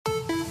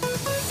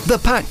The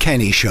Pat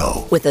Kenny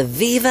Show with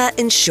Aviva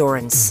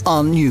Insurance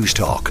on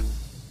Newstalk.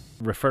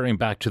 Referring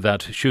back to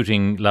that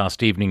shooting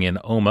last evening in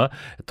Omagh,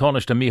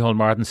 Taoiseach Micheál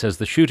Martin says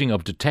the shooting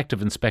of Detective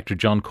Inspector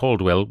John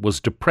Caldwell was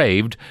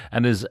depraved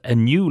and is a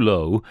new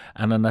low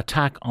and an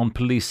attack on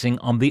policing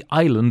on the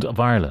island of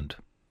Ireland.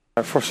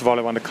 First of all,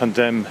 I want to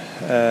condemn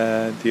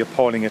the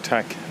appalling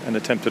attack and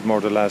attempted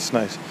murder last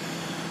night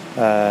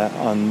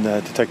on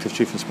Detective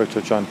Chief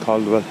Inspector John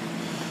Caldwell,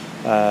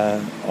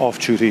 off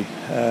duty,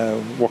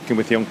 working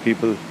with young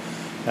people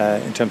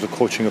in terms of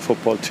coaching a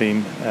football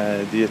team.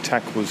 The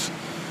attack was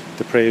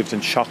depraved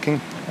and shocking,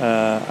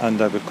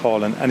 and I would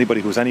call on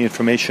anybody who has any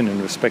information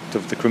in respect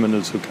of the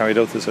criminals who carried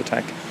out this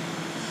attack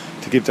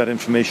to give that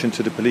information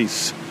to the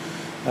police.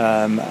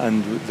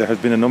 And there has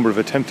been a number of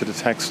attempted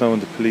attacks now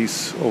on the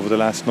police over the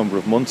last number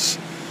of months,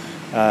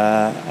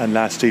 and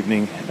last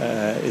evening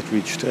it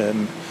reached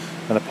an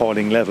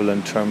appalling level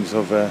in terms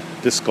of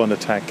this gun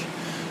attack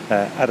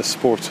at a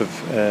sports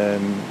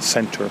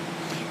centre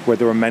where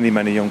there were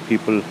many young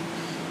people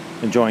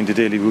enjoying the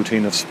daily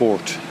routine of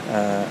sport,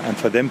 and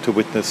for them to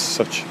witness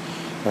such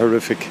a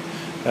horrific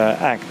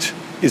act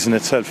is in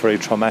itself very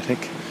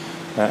traumatic,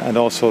 and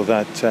also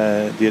that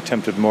the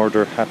attempted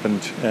murder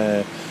happened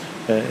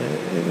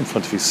in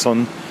front of his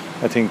son,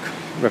 I think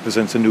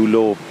represents a new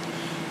low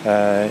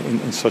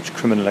in such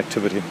criminal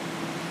activity.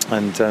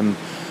 And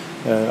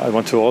I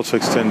want to also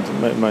extend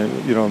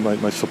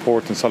my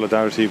support and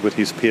solidarity with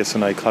his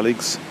PSNI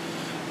colleagues,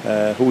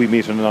 who we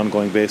meet on an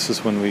ongoing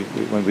basis when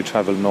we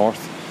travel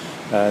north.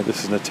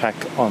 This is an attack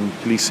on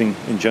policing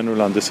in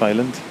general on this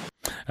island.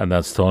 And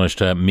that's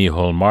Taoiseach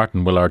Micheál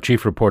Martin. Well, our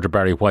chief reporter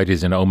Barry Whyte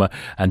is in Omagh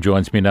and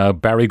joins me now.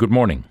 Barry, good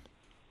morning.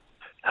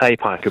 Hi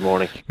Pat, good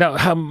morning. Now,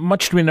 how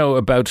much do we know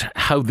about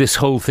how this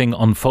whole thing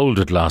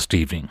unfolded last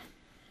evening?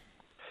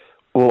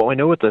 Well, what I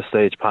know at this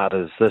stage, Pat,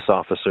 is this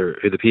officer,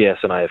 who the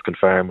PSNI have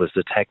confirmed was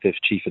Detective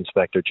Chief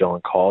Inspector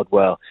John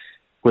Caldwell,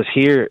 was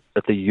here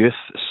at the youth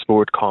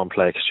sport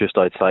complex just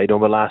outside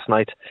Omagh last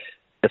night.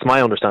 It's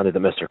my understanding that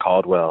Mr.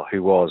 Caldwell,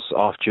 who was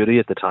off duty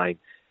at the time,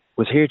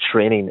 was here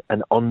training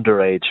an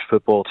underage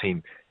football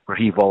team where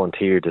he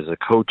volunteered as a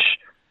coach.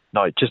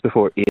 Now, just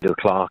before 8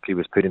 o'clock, he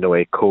was putting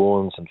away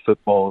cones and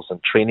footballs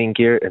and training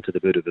gear into the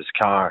boot of his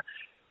car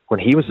when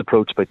he was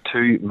approached by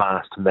two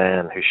masked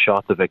men who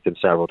shot the victim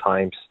several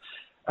times.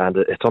 And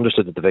it's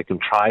understood that the victim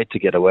tried to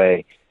get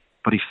away,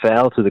 but he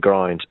fell to the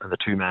ground and the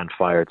two men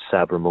fired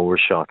several more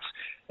shots.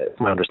 It's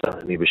my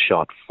understanding he was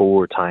shot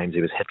 4 times,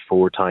 he was hit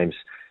 4 times.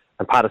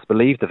 And Pat, it's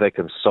believed the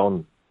victim's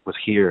son was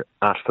here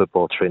at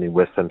football training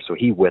with him, so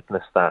he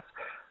witnessed that,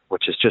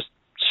 which is just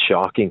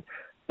shocking.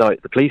 Now,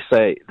 the police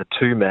say the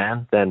 2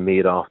 men then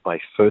made off by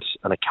foot,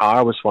 and a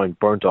car was found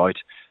burnt out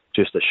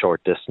just a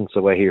short distance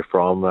away here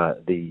from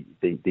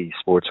the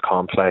sports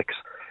complex.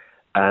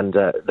 And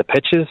the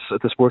pitches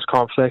at the sports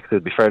complex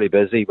would be fairly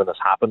busy when this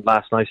happened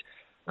last night.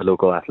 A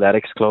local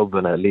athletics club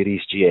and a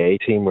ladies GAA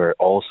team were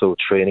also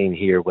training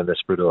here when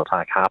this brutal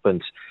attack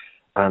happened.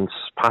 And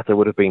Pat, there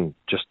would have been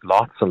just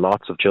lots and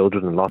lots of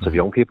children and lots of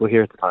young people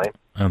here at the time.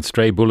 And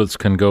stray bullets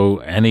can go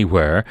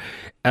anywhere.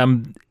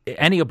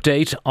 Any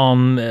update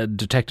on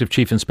Detective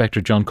Chief Inspector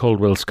John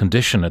Caldwell's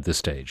condition at this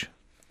stage?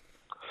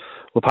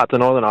 Well, Pat, the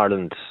Northern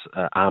Ireland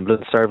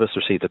ambulance service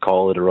received a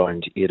call at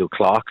around 8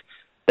 o'clock.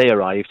 They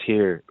arrived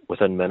here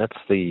within minutes.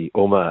 The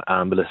Omagh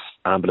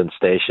ambulance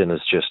station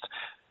is just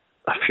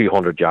a few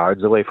hundred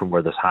yards away from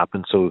where this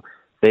happened, so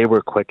they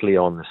were quickly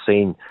on the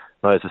scene.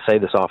 Now, as I say,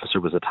 this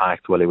officer was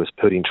attacked while he was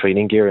putting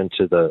training gear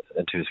into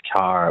his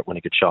car when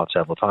he got shot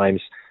several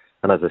times.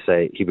 And as I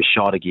say, he was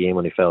shot again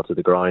when he fell to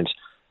the ground.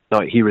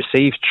 Now, he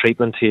received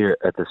treatment here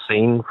at the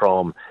scene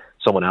from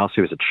someone else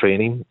who was at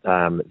training.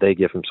 They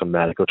gave him some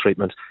medical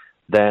treatment.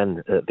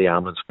 Then the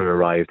ambulance crew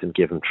arrived and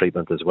gave him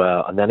treatment as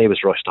well. And then he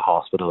was rushed to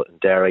hospital in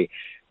Derry,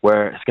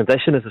 where his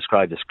condition is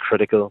described as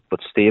critical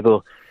but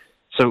stable.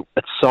 So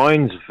it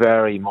sounds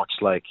very much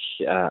like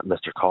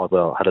Mr.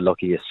 Caldwell had a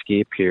lucky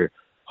escape here.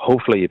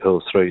 Hopefully he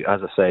pulls through. As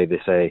I say, they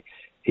say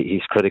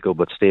he's critical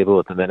but stable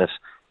at the minute.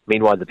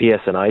 Meanwhile, the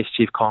PSNI's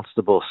Chief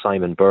Constable,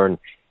 Simon Byrne,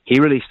 he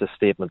released a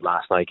statement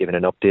last night giving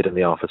an update on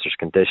the officer's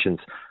conditions.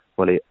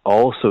 Well, he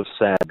also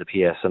said the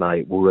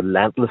PSNI will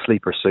relentlessly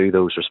pursue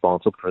those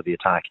responsible for the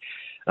attack.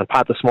 And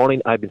Pat, this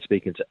morning I've been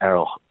speaking to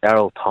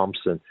Errol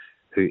Thompson,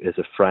 who is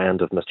a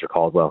friend of Mr.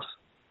 Caldwell's.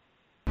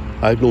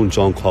 I've known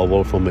John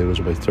Caldwell from when he was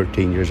about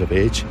 13 years of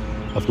age.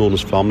 I've known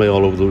his family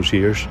all over those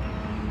years.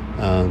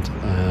 And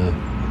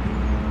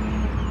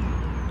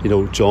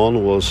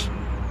John was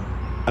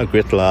a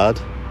great lad,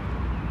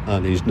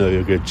 and he's now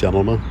a great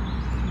gentleman.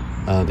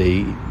 And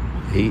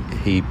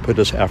he put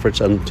his efforts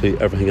into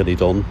everything that he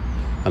done,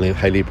 and he was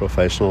highly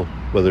professional,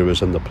 whether he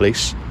was in the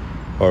police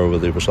or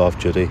whether he was off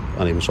duty,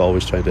 and he was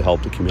always trying to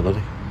help the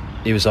community.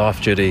 He was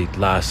off duty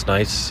last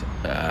night,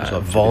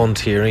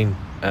 volunteering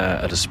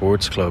at a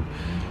sports club,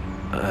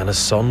 and his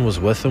son was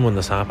with him when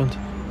this happened.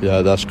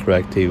 Yeah, that's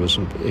correct. He was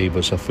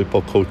a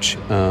football coach,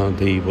 and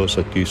he was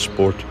at youth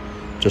sport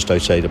just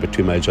outside, about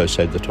 2 miles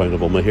outside the town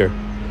of Omagh here,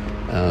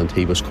 and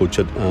he was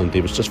coaching, and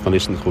he was just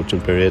finishing the coaching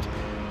period,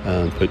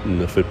 and putting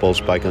the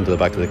footballs back into the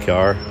back of the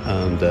car,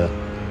 and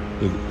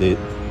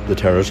the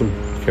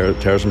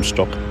terrorism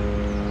struck,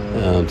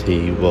 and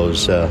he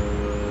was.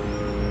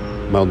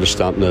 My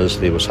understanding is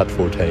that he was hit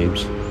 4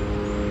 times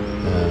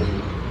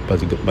by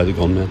the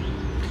gunmen.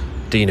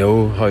 Do you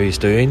know how he's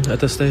doing at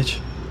this stage?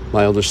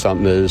 My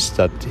understanding is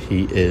that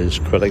he is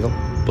critical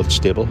but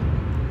stable,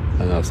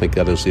 and I think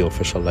that is the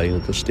official line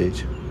at this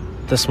stage.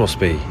 This must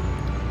be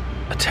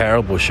a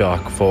terrible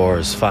shock for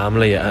his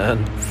family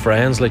and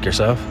friends like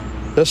yourself.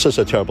 This is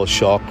a terrible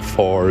shock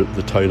for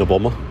the town of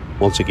Omagh,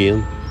 once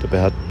again, to be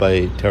hit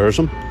by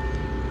terrorism,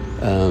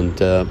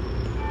 and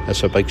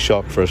it's a big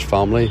shock for his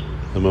family.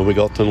 And when we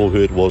got to know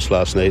who it was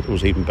last night, it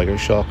was an even bigger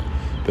shock,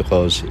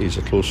 because he's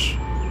a close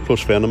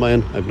friend of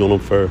mine. I've known him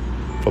from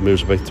he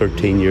was about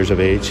 13 years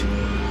of age,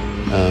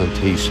 and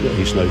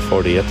he's now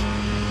 48,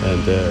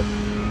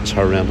 and it's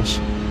horrendous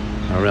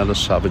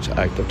savage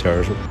act of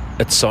terrorism.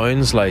 It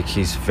sounds like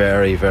he's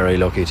very, very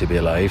lucky to be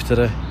alive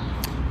today.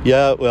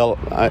 Yeah, well,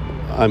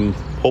 I'm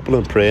hoping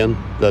and praying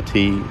that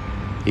he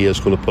is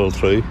going to pull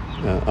through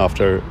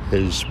after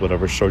his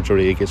whatever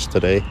surgery he gets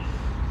today,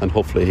 and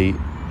hopefully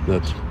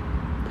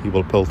he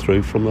will pull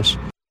through from this.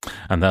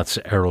 And that's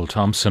Errol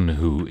Thompson,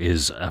 who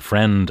is a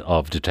friend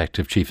of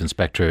Detective Chief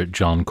Inspector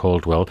John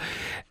Caldwell.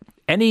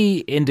 Any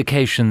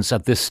indications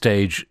at this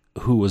stage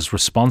who was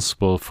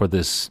responsible for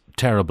this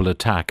terrible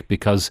attack?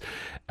 Because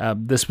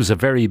this was a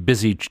very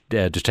busy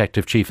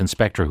Detective Chief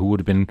Inspector who would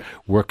have been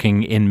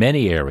working in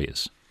many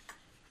areas.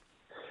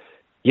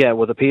 Yeah,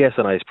 well, the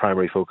PSNI's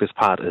primary focus,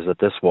 Pat, is that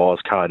this was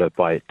carried out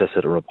by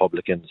dissident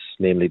Republicans,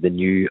 namely the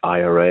new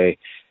IRA.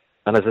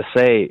 And as I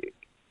say,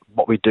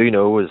 what we do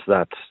know is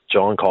that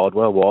John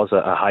Caldwell was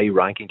a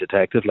high-ranking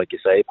detective, like you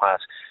say, Pat,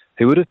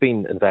 who would have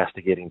been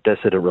investigating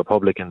dissident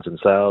Republicans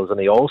themselves, and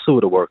he also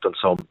would have worked on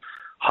some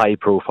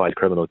high-profile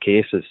criminal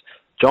cases.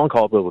 John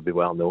Caldwell would be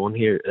well known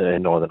here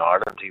in Northern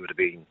Ireland. He would have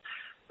been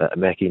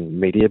making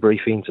media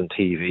briefings on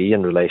TV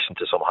in relation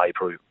to some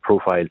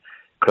high-profile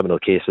criminal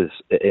cases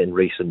in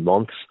recent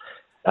months.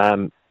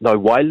 Now,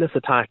 while this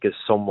attack is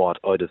somewhat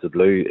out of the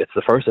blue, it's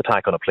the first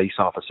attack on a police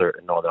officer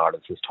in Northern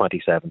Ireland since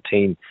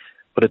 2017.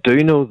 But I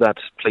do know that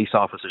police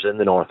officers in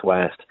the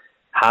Northwest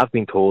have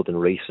been told in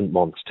recent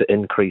months to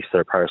increase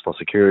their personal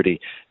security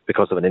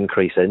because of an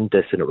increase in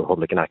dissident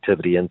Republican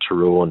activity in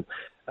Tyrone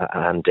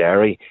and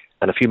Derry.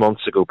 And a few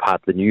months ago,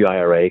 Pat, the new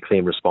IRA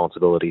claimed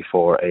responsibility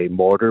for a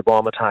mortar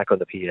bomb attack on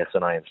the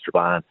PSNI in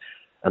Strabane.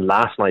 And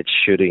last night's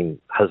shooting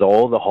has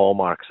all the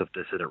hallmarks of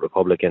dissident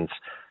Republicans,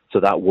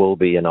 so that will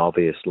be an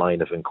obvious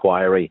line of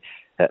inquiry.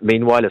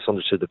 Meanwhile, it's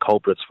understood the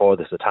culprits for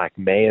this attack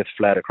may have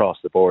fled across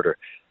the border,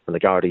 and the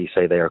Gardaí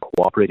say they are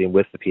cooperating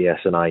with the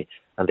PSNI,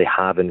 and they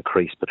have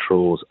increased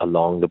patrols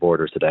along the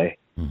borders today.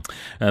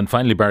 And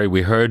finally, Barry,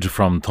 we heard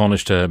from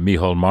Taoiseach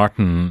Micheál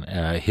Martin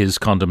his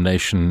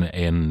condemnation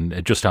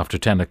in just after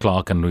 10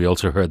 o'clock, and we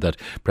also heard that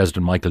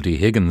President Michael D.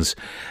 Higgins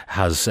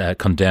has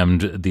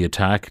condemned the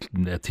attack.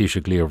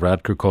 Taoiseach Leo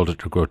Varadkar called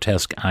it a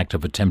grotesque act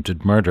of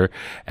attempted murder,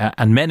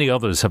 and many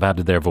others have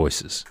added their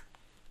voices.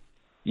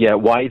 Yeah,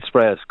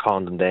 widespread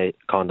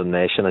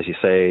condemnation, as you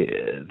say.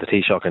 The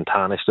Taoiseach and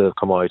Taoiseach have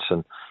come out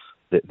and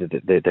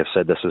they've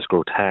said this was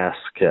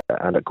grotesque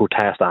and a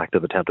grotesque act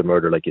of attempted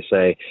murder, like you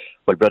say.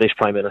 While British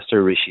Prime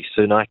Minister Rishi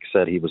Sunak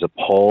said he was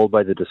appalled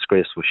by the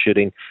disgraceful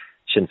shooting,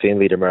 Sinn Féin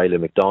leader Mary Lou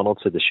McDonald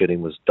said the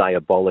shooting was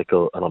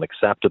diabolical and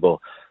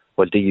unacceptable,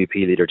 while DUP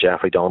leader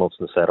Jeffrey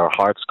Donaldson said our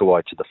hearts go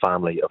out to the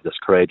family of this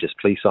courageous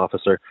police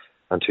officer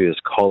and to his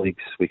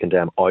colleagues. We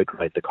condemn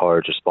outright the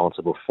courage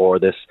responsible for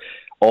this.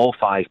 All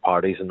 5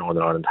 parties in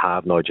Northern Ireland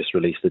have now just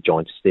released a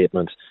joint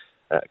statement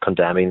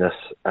condemning this.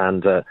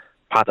 And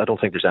Pat, I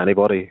don't think there's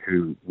anybody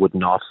who would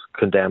not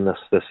condemn this.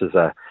 This was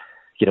a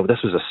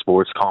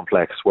sports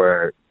complex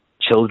where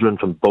children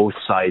from both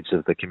sides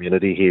of the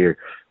community here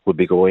would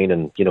be going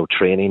and,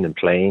 training and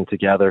playing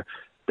together.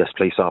 This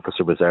police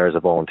officer was there as a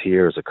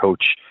volunteer, as a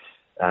coach.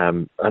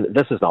 And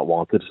this is not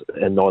wanted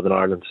in Northern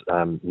Ireland.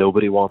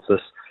 Nobody wants this.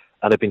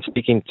 And I've been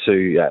speaking to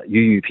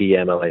UUP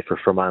MLA for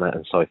Fermanagh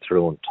and South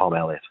Tyrone, Tom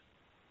Elliott.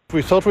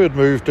 We thought we'd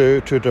moved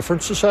to a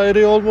different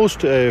society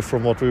almost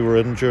from what we were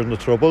in during the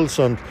Troubles,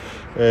 and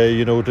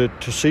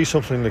to see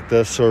something like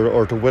this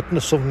or to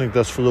witness something like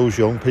this for those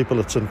young people,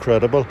 it's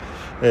incredible.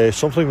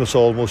 Something that's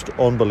almost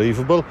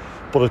unbelievable,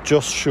 but it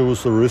just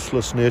shows the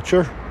ruthless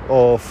nature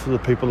of the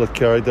people that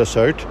carried this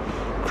out.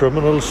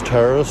 Criminals,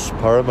 terrorists,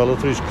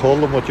 paramilitaries, call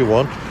them what you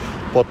want,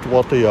 but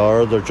what they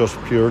are, they're just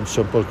pure and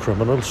simple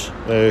criminals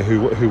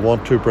who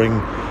want to bring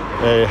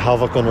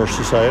havoc on our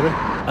society.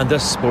 And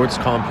this sports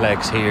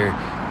complex here,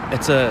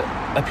 it's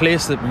a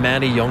place that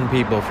many young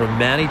people from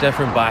many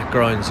different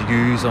backgrounds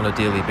use on a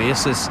daily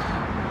basis.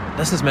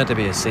 This is meant to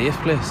be a safe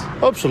place.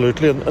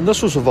 Absolutely, and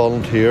this was a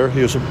volunteer.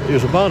 He was a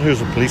man who was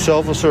a police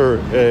officer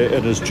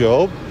in his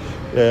job,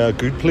 a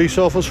good police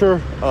officer,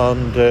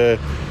 and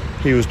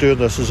he was doing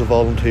this as a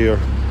volunteer,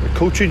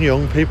 coaching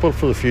young people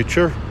for the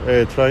future,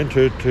 trying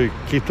to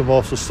keep them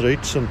off the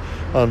streets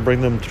and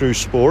bring them through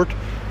sport.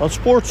 And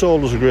sport's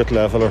always a great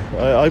leveller.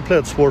 I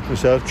played sport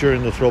myself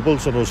during the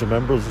Troubles and I was a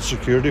member of the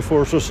security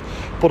forces,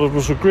 but it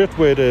was a great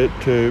way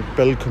to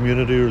build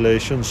community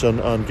relations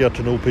and get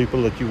to know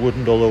people that you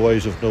wouldn't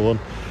otherwise have known.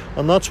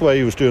 And that's why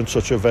he was doing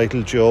such a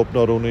vital job,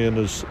 not only in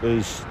his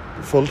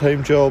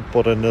full-time job,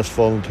 but in this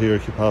volunteer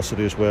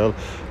capacity as well.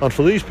 And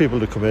for these people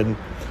to come in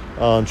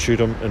and shoot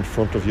him in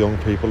front of young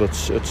people,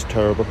 it's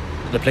terrible.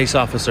 The police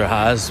officer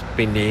has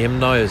been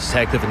named now as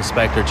Detective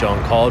Inspector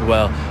John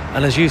Caldwell,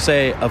 and as you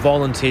say, a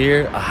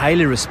volunteer, a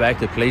highly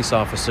respected police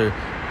officer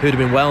who'd have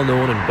been well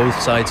known in both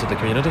sides of the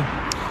community.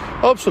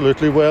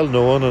 Absolutely well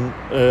known, and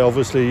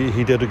obviously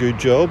he did a good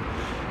job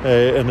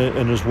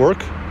in his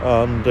work,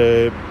 and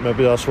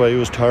maybe that's why he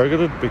was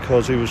targeted,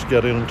 because he was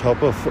getting on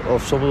top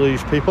of some of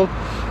these people.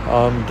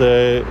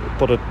 And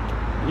but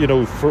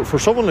for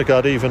someone like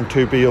that, even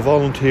to be a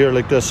volunteer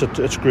like this,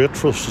 it's great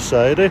for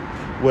society,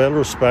 well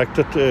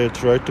respected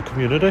throughout the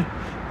community.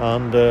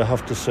 And I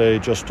have to say,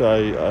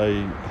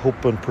 I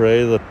hope and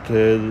pray that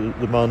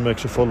the man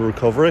makes a full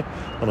recovery,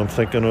 and I'm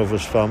thinking of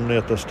his family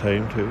at this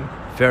time too.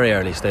 Very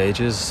early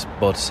stages,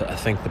 but I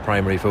think the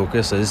primary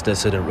focus is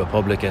dissident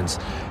Republicans.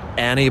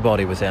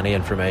 Anybody with any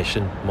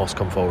information must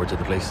come forward to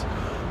the police.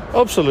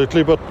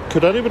 Absolutely, but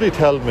could anybody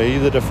tell me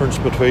the difference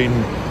between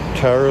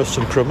terrorists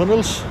and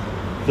criminals?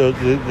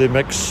 They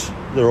mix,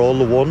 they're all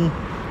the one,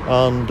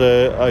 and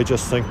I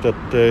just think that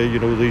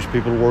these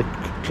people work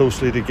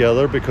closely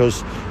together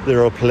because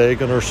they're a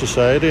plague in our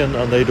society, and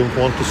they don't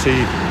want to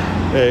see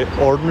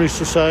ordinary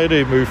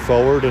society move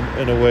forward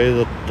in a way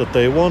that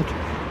they want.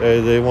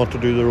 They want to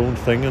do their own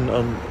thing,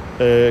 and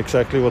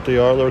exactly what they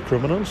are, they're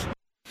criminals.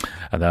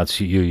 And that's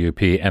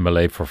UUP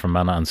MLA for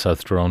Fermanagh and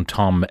South Tyrone,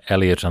 Tom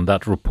Elliott, and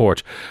that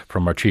report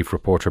from our chief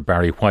reporter,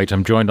 Barry Whyte.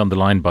 I'm joined on the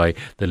line by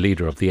the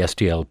leader of the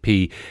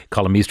SDLP,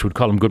 Colum Eastwood.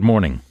 Colum, good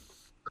morning.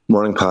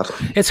 Morning, Pat.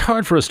 It's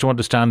hard for us to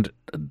understand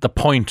the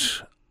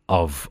point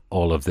of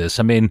all of this.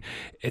 I mean,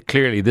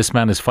 clearly this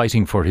man is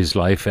fighting for his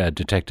life,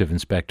 Detective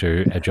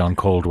Inspector John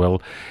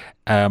Caldwell.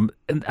 And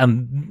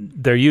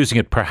they're using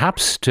it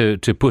perhaps to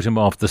put him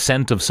off the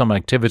scent of some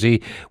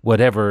activity,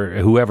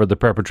 whoever the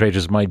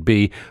perpetrators might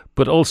be,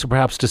 but also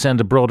perhaps to send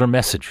a broader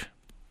message.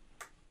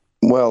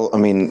 Well, I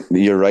mean,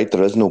 you're right.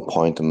 There is no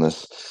point in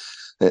this.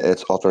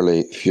 It's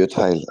utterly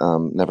futile,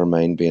 never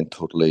mind being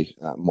totally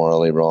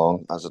morally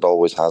wrong, as it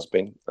always has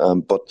been.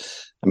 But,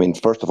 I mean,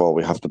 first of all,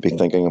 we have to be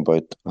thinking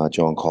about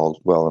John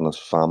Caldwell and his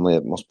family.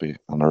 It must be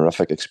an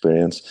horrific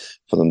experience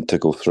for them to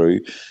go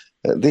through.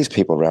 These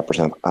people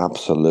represent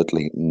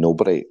absolutely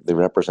nobody. They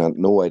represent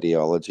no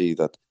ideology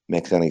that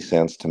makes any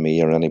sense to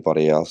me or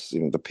anybody else.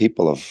 The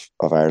people of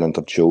Ireland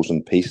have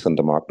chosen peace and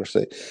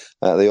democracy.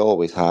 They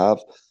always have.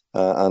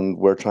 And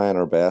we're trying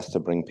our best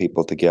to bring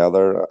people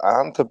together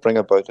and to bring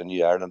about a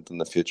new Ireland in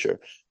the future.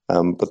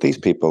 But these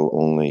people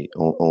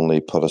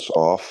only put us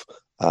off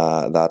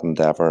that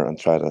endeavour and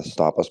try to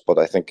stop us. But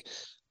I think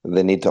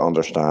they need to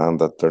understand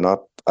that they're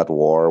not at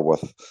war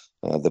with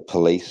the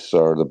police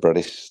or the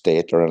British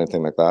state or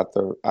anything like that.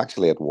 They're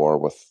actually at war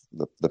with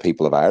the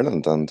people of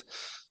Ireland, and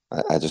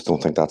I just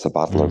don't think that's a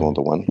battle they're going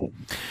to win.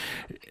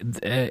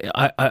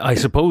 I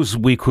suppose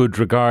we could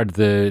regard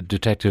the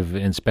Detective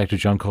Inspector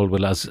John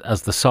Caldwell as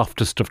the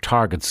softest of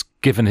targets,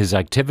 given his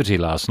activity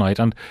last night.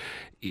 And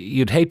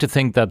you'd hate to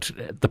think that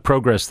the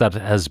progress that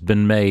has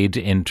been made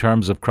in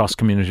terms of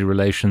cross-community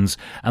relations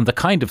and the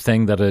kind of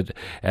thing that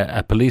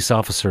a police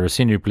officer, a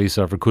senior police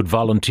officer, could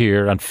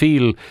volunteer and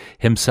feel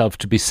himself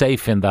to be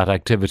safe in that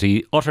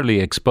activity, utterly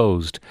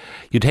exposed.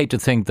 You'd hate to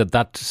think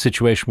that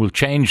situation will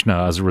change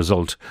now as a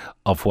result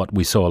of what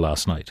we saw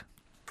last night.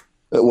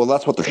 Well,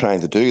 that's what they're trying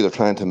to do. They're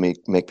trying to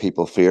make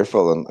people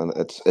fearful, and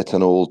it's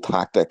an old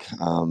tactic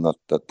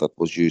that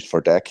was used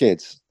for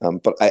decades.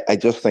 But I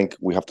just think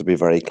we have to be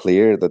very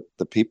clear that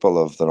the people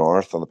of the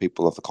North and the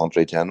people of the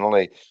country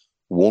generally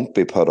won't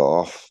be put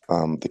off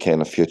the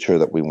kind of future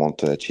that we want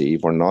to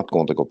achieve. We're not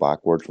going to go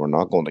backwards. We're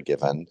not going to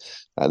give in.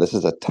 This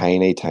is a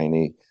tiny,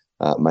 tiny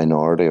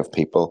minority of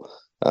people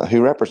who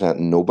represent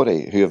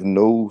nobody, who have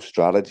no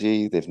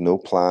strategy, they've no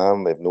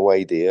plan, they've no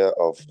idea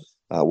of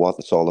what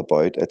it's all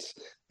about. It's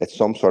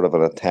some sort of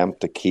an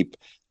attempt to keep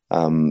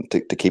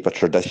a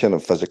tradition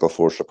of physical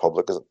force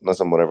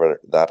republicanism, whatever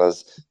that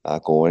is,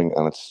 going,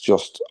 and it's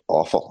just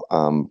awful.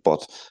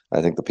 But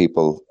I think the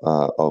people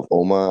of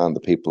Omagh and the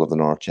people of the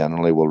North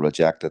generally will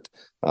reject it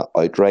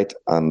outright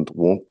and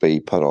won't be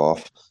put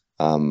off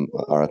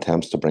our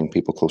attempts to bring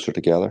people closer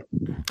together.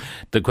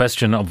 The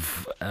question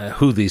of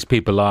who these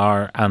people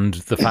are and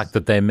the fact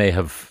that they may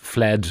have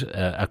fled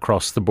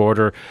across the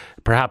border,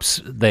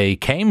 perhaps they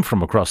came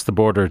from across the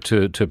border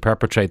to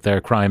perpetrate their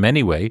crime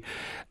anyway.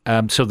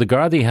 So the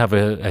Gardaí have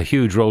a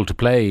huge role to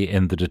play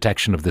in the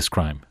detection of this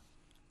crime.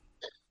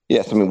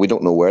 Yes, I mean, we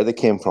don't know where they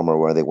came from or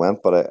where they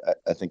went, but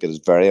I think it is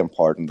very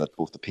important that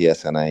both the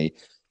PSNI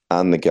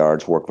and the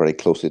Guards work very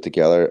closely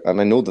together, and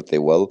I know that they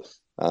will.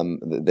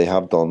 They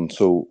have done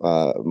so,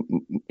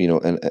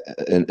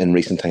 in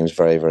recent times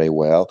very, very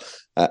well.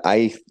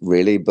 I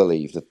really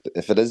believe that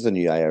if it is the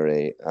new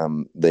IRA,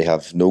 they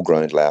have no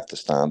ground left to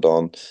stand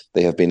on.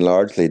 They have been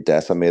largely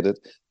decimated.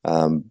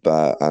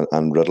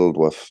 and riddled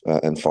with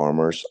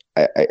informers.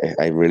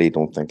 I really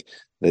don't think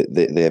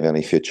they have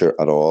any future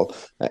at all.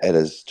 It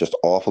is just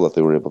awful that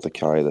they were able to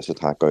carry this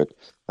attack out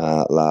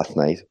last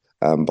night.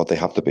 But they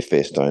have to be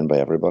faced down by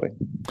everybody.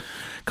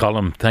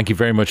 Colum, thank you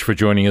very much for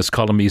joining us.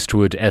 Colum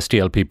Eastwood,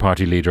 SDLP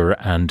party leader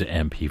and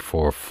MP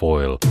for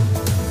Foyle.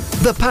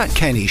 The Pat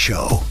Kenny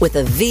Show with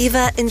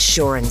Aviva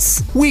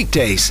Insurance.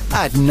 Weekdays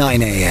at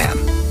 9 a.m.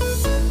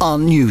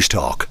 on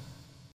Newstalk.